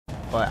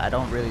but I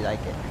don't really like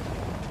it.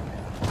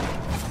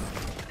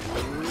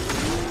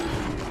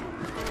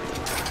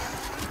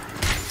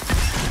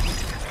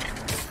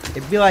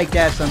 It be like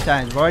that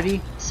sometimes,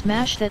 buddy.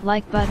 Smash that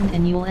like button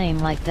and you'll aim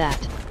like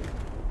that.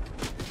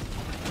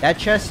 That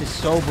chest is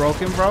so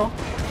broken, bro.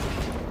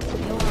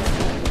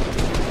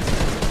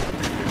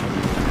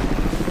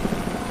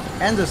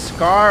 And the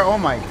scar, oh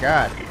my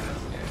god.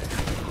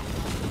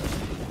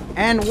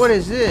 And what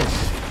is this?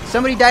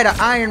 Somebody died of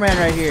Iron Man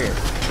right here.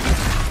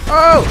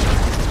 Oh!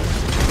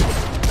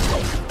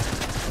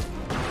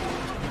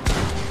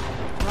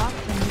 Brock,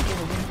 can you get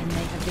a win and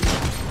make a video?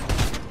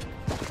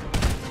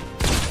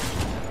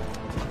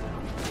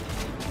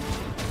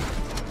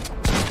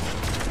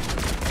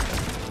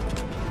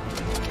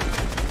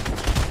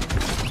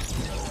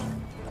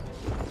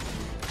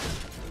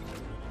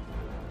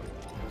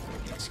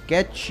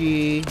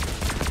 Sketchy.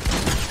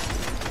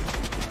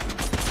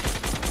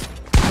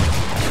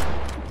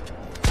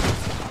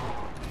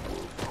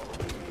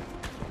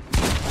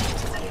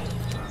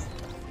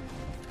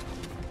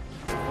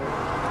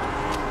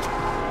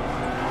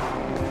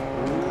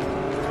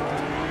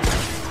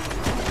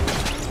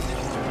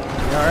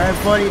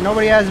 Alright, buddy.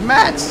 Nobody has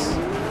mats.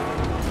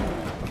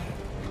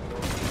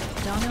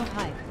 Dono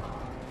hype.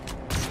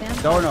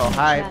 Spam Dono in the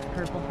hype. chat,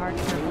 purple heart,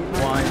 purple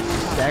heart. 1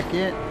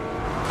 second.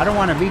 I don't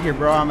want to be here,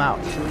 bro. I'm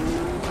out.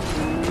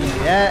 Give me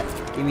that.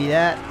 Give me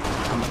that.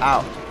 I'm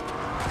out.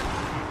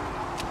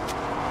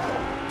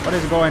 What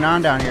is going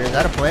on down here? Is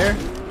that a player?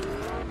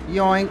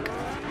 Yoink.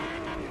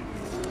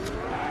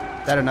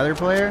 Is that another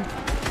player?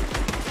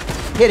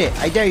 Hit it.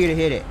 I dare you to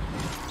hit it.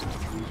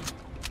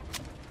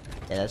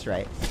 Yeah, that's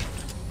right.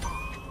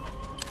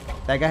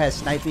 That guy has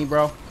sniped me,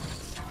 bro.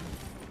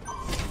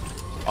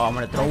 Oh, I'm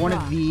going to throw one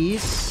of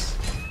these.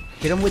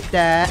 Hit him with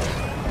that.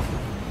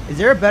 Is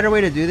there a better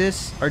way to do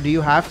this? Or do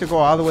you have to go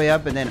all the way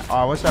up and then...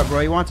 Oh, what's up, bro?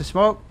 You want to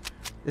smoke?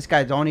 This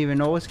guy don't even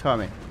know what's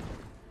coming.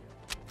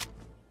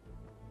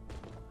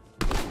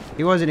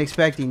 He wasn't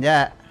expecting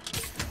that.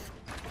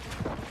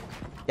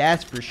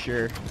 That's for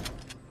sure.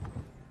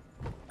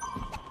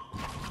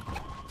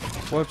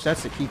 Whoops,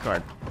 that's the key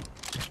card.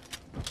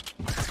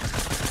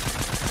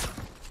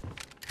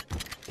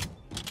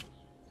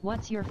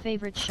 What's your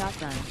favorite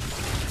shotgun?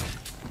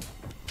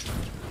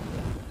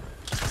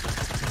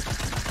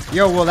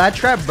 Yo, will that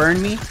trap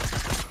burn me?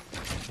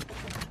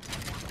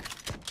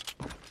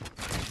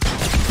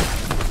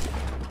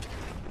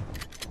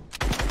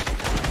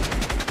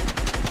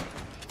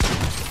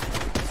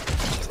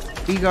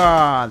 Be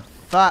gone.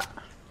 Thought.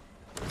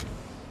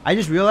 I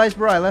just realized,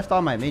 bro, I left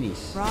all my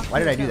minis. Why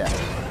did I do that?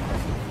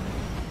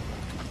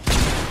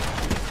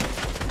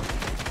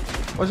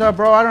 What's up,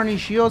 bro? I don't need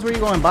shields. Where you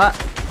going, bot?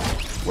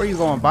 Where you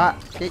going, bot?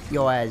 Get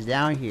your ass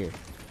down here.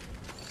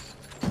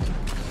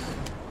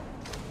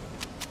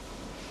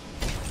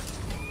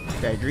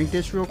 Okay, drink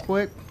this real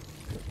quick.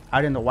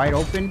 Out in the wide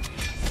open.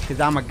 Because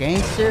I'm a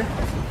gangster.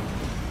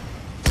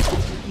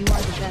 You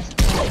are the best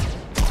player.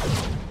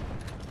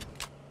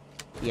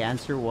 The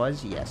answer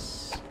was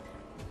yes.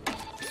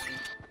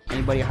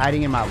 Anybody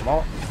hiding in my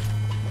vault?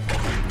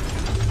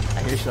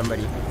 I hear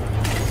somebody.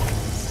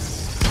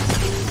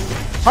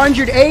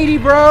 180,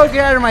 bro! Get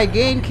out of my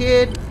game,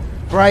 kid!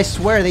 Bro, I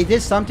swear, they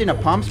did something to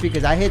pumps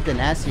because I hit the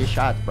nastiest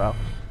shots, bro.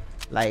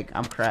 Like,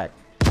 I'm cracked.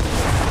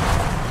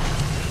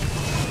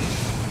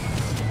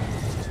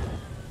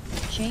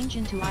 Change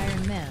into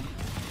Iron Man.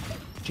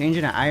 Change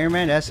into Iron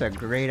Man? That's a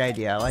great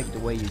idea. I like the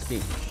way you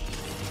think.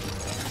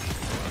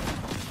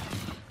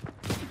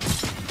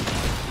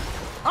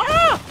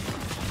 Ah!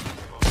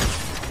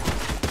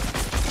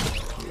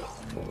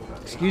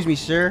 Excuse me,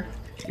 sir.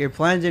 Your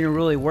plan didn't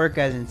really work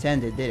as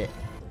intended, did it?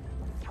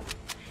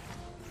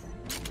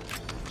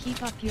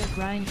 Keep up your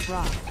grind,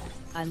 Brock.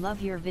 I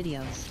love your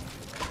videos.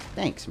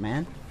 Thanks,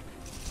 man.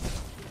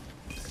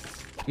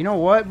 You know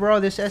what, bro?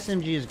 This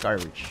SMG is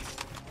garbage.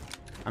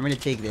 I'm gonna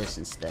take this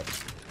instead.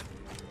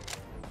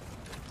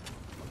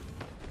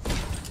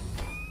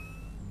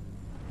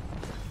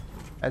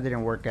 That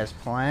didn't work as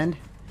planned.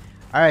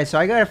 Alright, so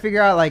I gotta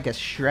figure out like a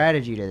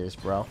strategy to this,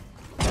 bro.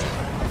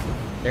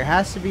 There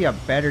has to be a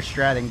better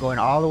strat than going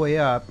all the way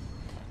up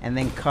and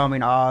then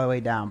coming all the way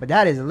down. But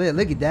that is lit.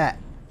 Look at that.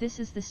 This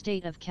is the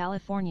state of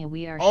California.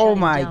 We are Oh shutting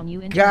my down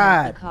you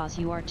God. because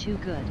you are too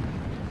good.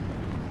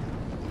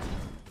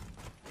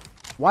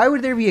 Why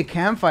would there be a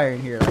campfire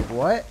in here? Like,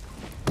 what?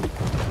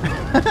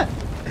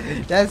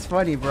 That's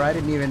funny, bro. I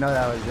didn't even know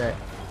that was there.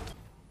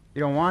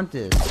 You don't want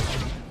this.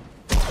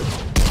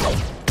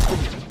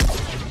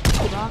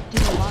 Brock,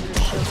 do a water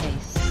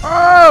showcase.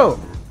 Oh!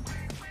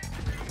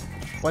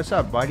 What's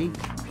up, buddy?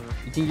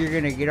 You think you're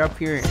gonna get up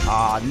here and...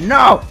 Aw,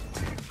 no!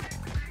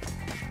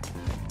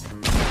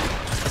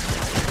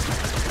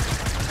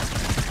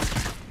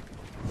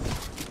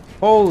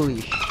 Holy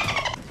sh...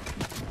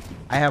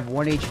 I have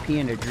 1 HP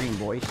in a dream,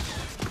 boys.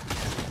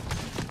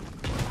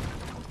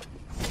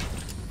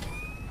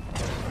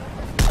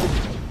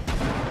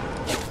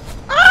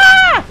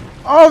 Ah!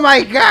 Oh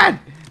my god!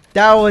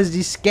 That was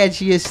the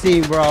sketchiest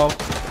thing, bro.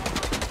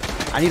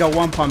 I need a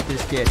one pump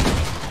this kid.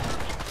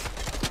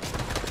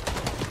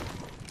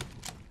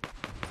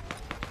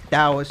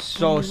 That was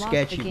so When you lost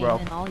sketchy, the game bro.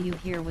 and all you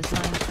hear was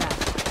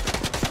Minecraft.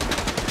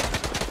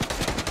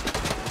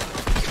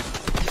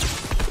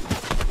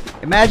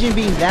 Imagine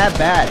being that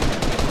bad.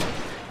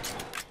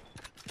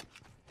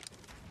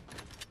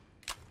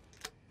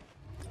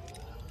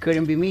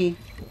 Couldn't be me.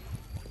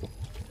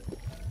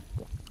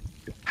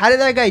 How did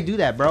that guy do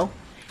that, bro?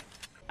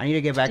 I need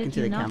to get back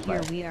into the campfire. Did you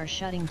not hear we are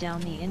shutting down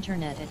the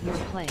internet at your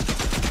place?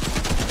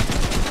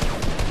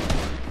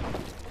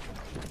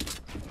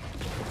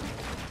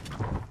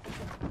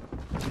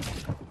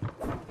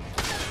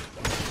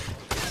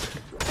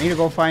 I need to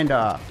go find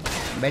a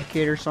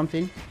medkit or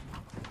something.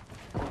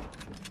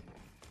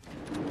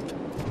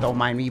 Don't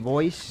mind me,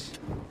 boys.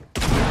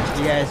 You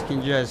guys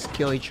can just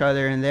kill each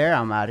other in there.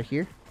 I'm out of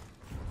here.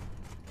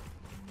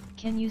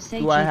 Can you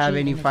say Do I have GG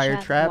any in the fire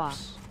chat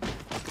traps?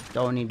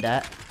 Don't need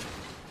that.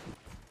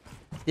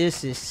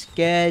 This is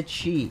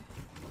sketchy.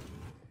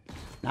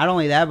 Not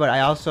only that, but I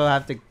also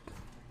have to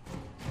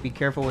be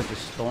careful with the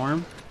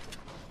storm.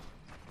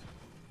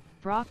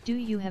 Brock, do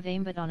you have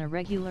aimbot on a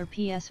regular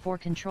PS4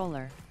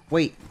 controller?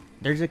 Wait,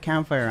 there's a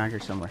campfire around here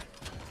somewhere.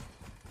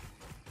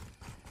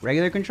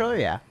 Regular controller?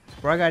 Yeah.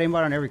 Bro, I got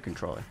aimbot on every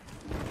controller.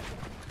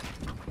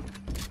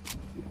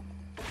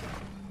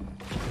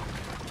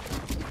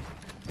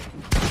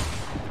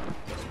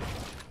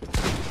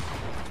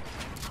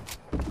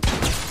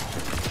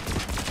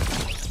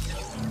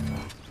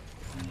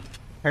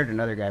 Heard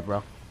another guy,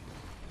 bro.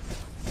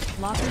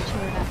 Locker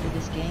tour after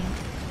this game?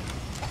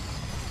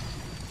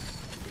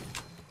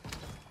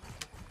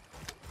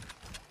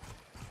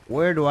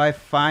 Where do I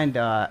find,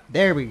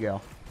 there we go.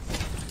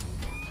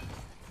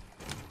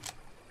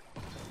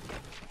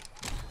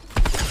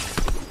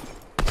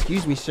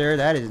 Excuse me, sir,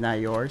 that is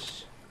not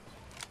yours.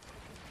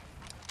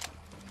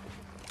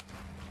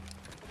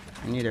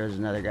 I knew there was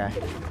another guy.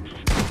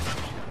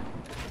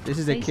 This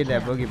is a kid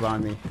that boogie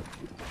bombed me.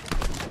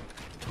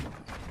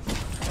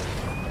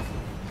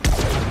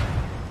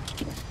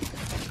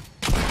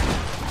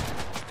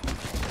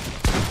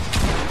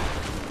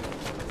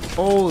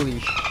 Holy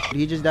sh!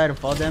 He just died of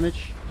fall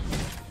damage?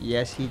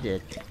 Yes, he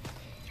did.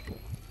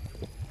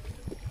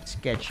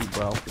 Sketchy,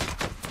 bro.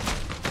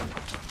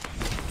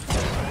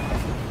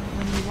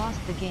 When you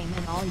lost the game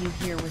and all you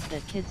hear was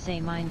that kid say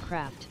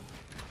Minecraft.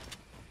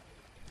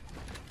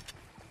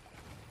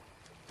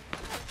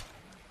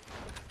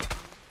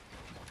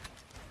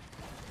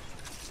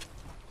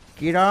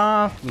 Get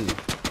off me.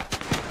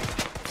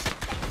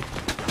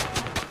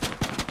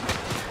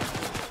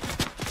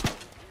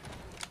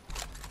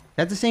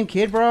 That's the same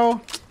kid,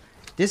 bro?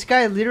 This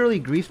guy literally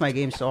griefs my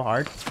game so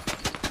hard.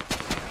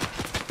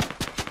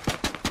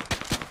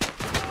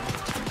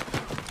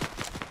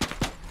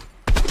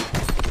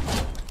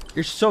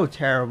 You're so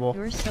terrible.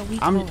 You're so weak,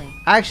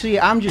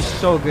 I'm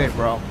just so good,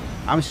 bro.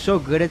 I'm so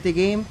good at the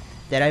game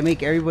that I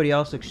make everybody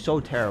else look so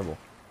terrible.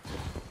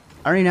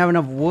 I don't even have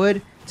enough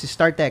wood to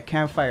start that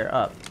campfire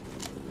up.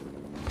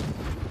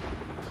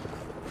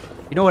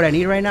 You know what I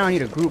need right now? I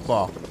need a group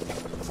ball.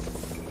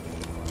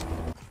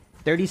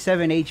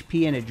 37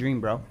 HP and a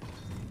dream, bro.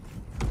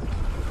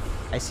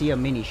 I see a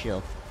mini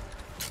shield.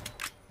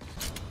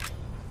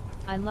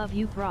 I love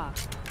you, Brock.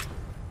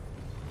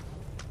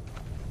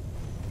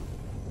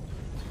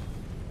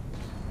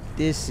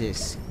 This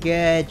is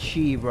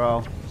sketchy,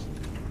 bro.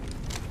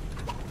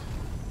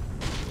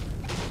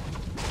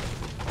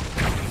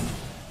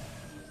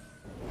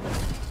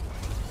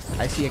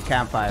 I see a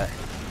campfire.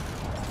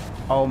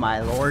 Oh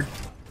my lord.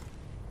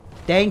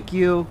 Thank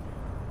you.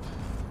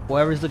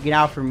 Whoever's looking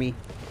out for me.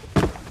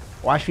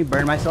 Watch me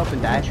burn myself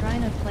and die. I'm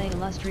trying to play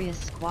illustrious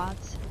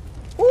squads.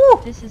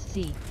 Woo! This is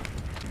C.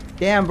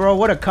 Damn, bro,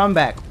 what a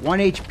comeback. 1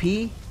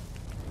 HP.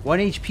 1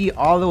 HP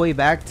all the way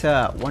back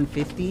to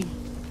 150.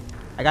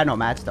 I got no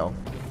mats, though.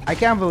 I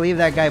can't believe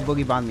that guy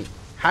boogie bombed me.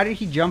 How did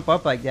he jump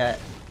up like that?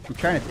 I'm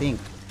trying to think.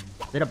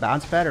 Is it a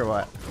bounce pad or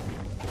what?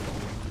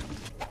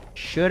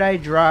 Should I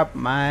drop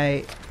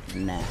my...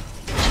 Nah.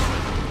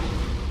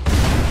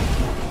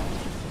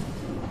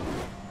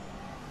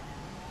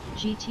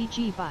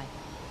 GTG bye.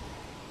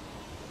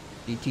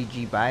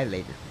 GTG bye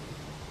later.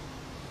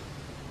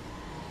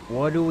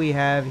 What do we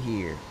have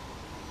here?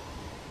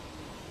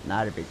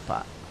 Not a big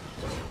pot.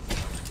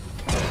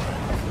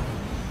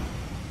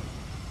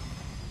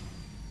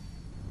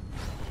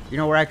 You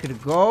know where I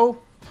could go?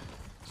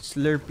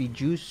 Slurpy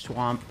Juice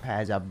Swamp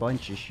has a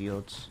bunch of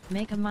shields.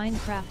 Make a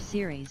Minecraft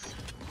series.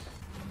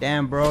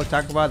 Damn, bro.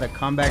 Talk about the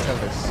comeback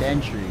of the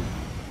century.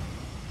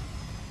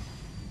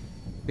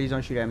 Please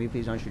don't shoot at me.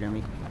 Please don't shoot at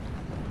me.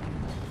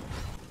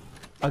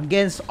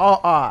 Against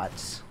all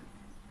odds.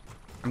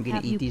 I'm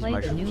gonna eat these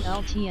mushrooms. Have you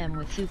played the new LTM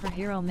with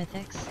Superhero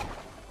Mythics?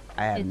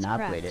 I have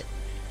not played it.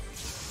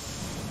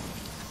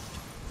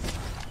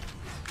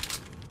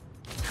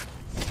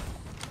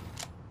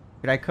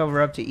 Could I cover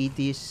up to eat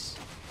these?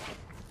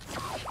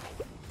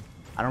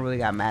 I don't really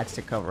got mats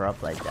to cover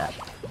up like that.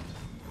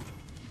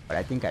 But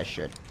I think I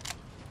should.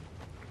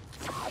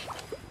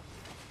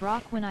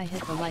 Brock, when I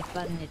hit the like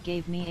button it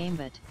gave me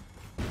aimbot.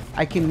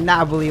 I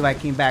cannot believe I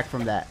came back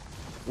from that.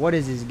 What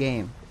is this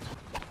game?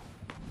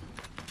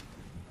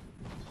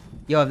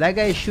 Yo, if that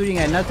guy is shooting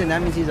at nothing,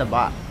 that means he's a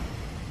bot.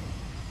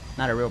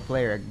 Not a real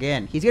player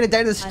again. He's gonna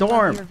die to the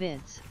storm. I love your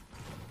vids.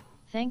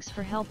 Thanks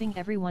for helping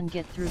everyone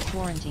get through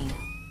quarantine.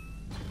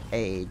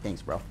 Hey,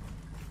 thanks, bro.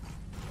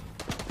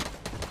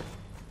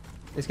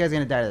 This guy's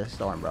gonna die to the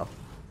storm, bro.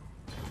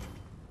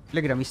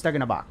 Look at him. He's stuck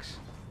in a box.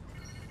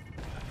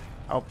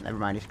 Oh, never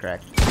mind. He's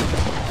cracked.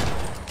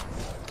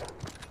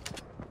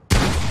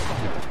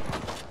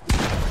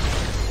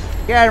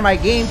 Get out of my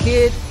game,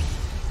 kid.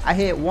 I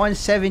hit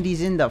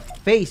 170s in the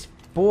face,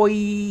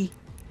 boy.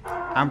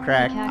 I'm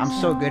cracked. I'm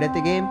so good at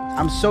the game.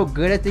 I'm so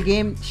good at the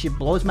game. Shit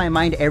blows my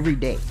mind every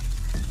day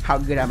how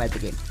good I'm at the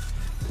game.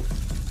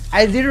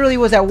 I literally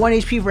was at 1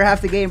 HP for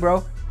half the game,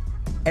 bro.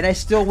 And I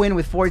still win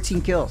with 14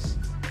 kills.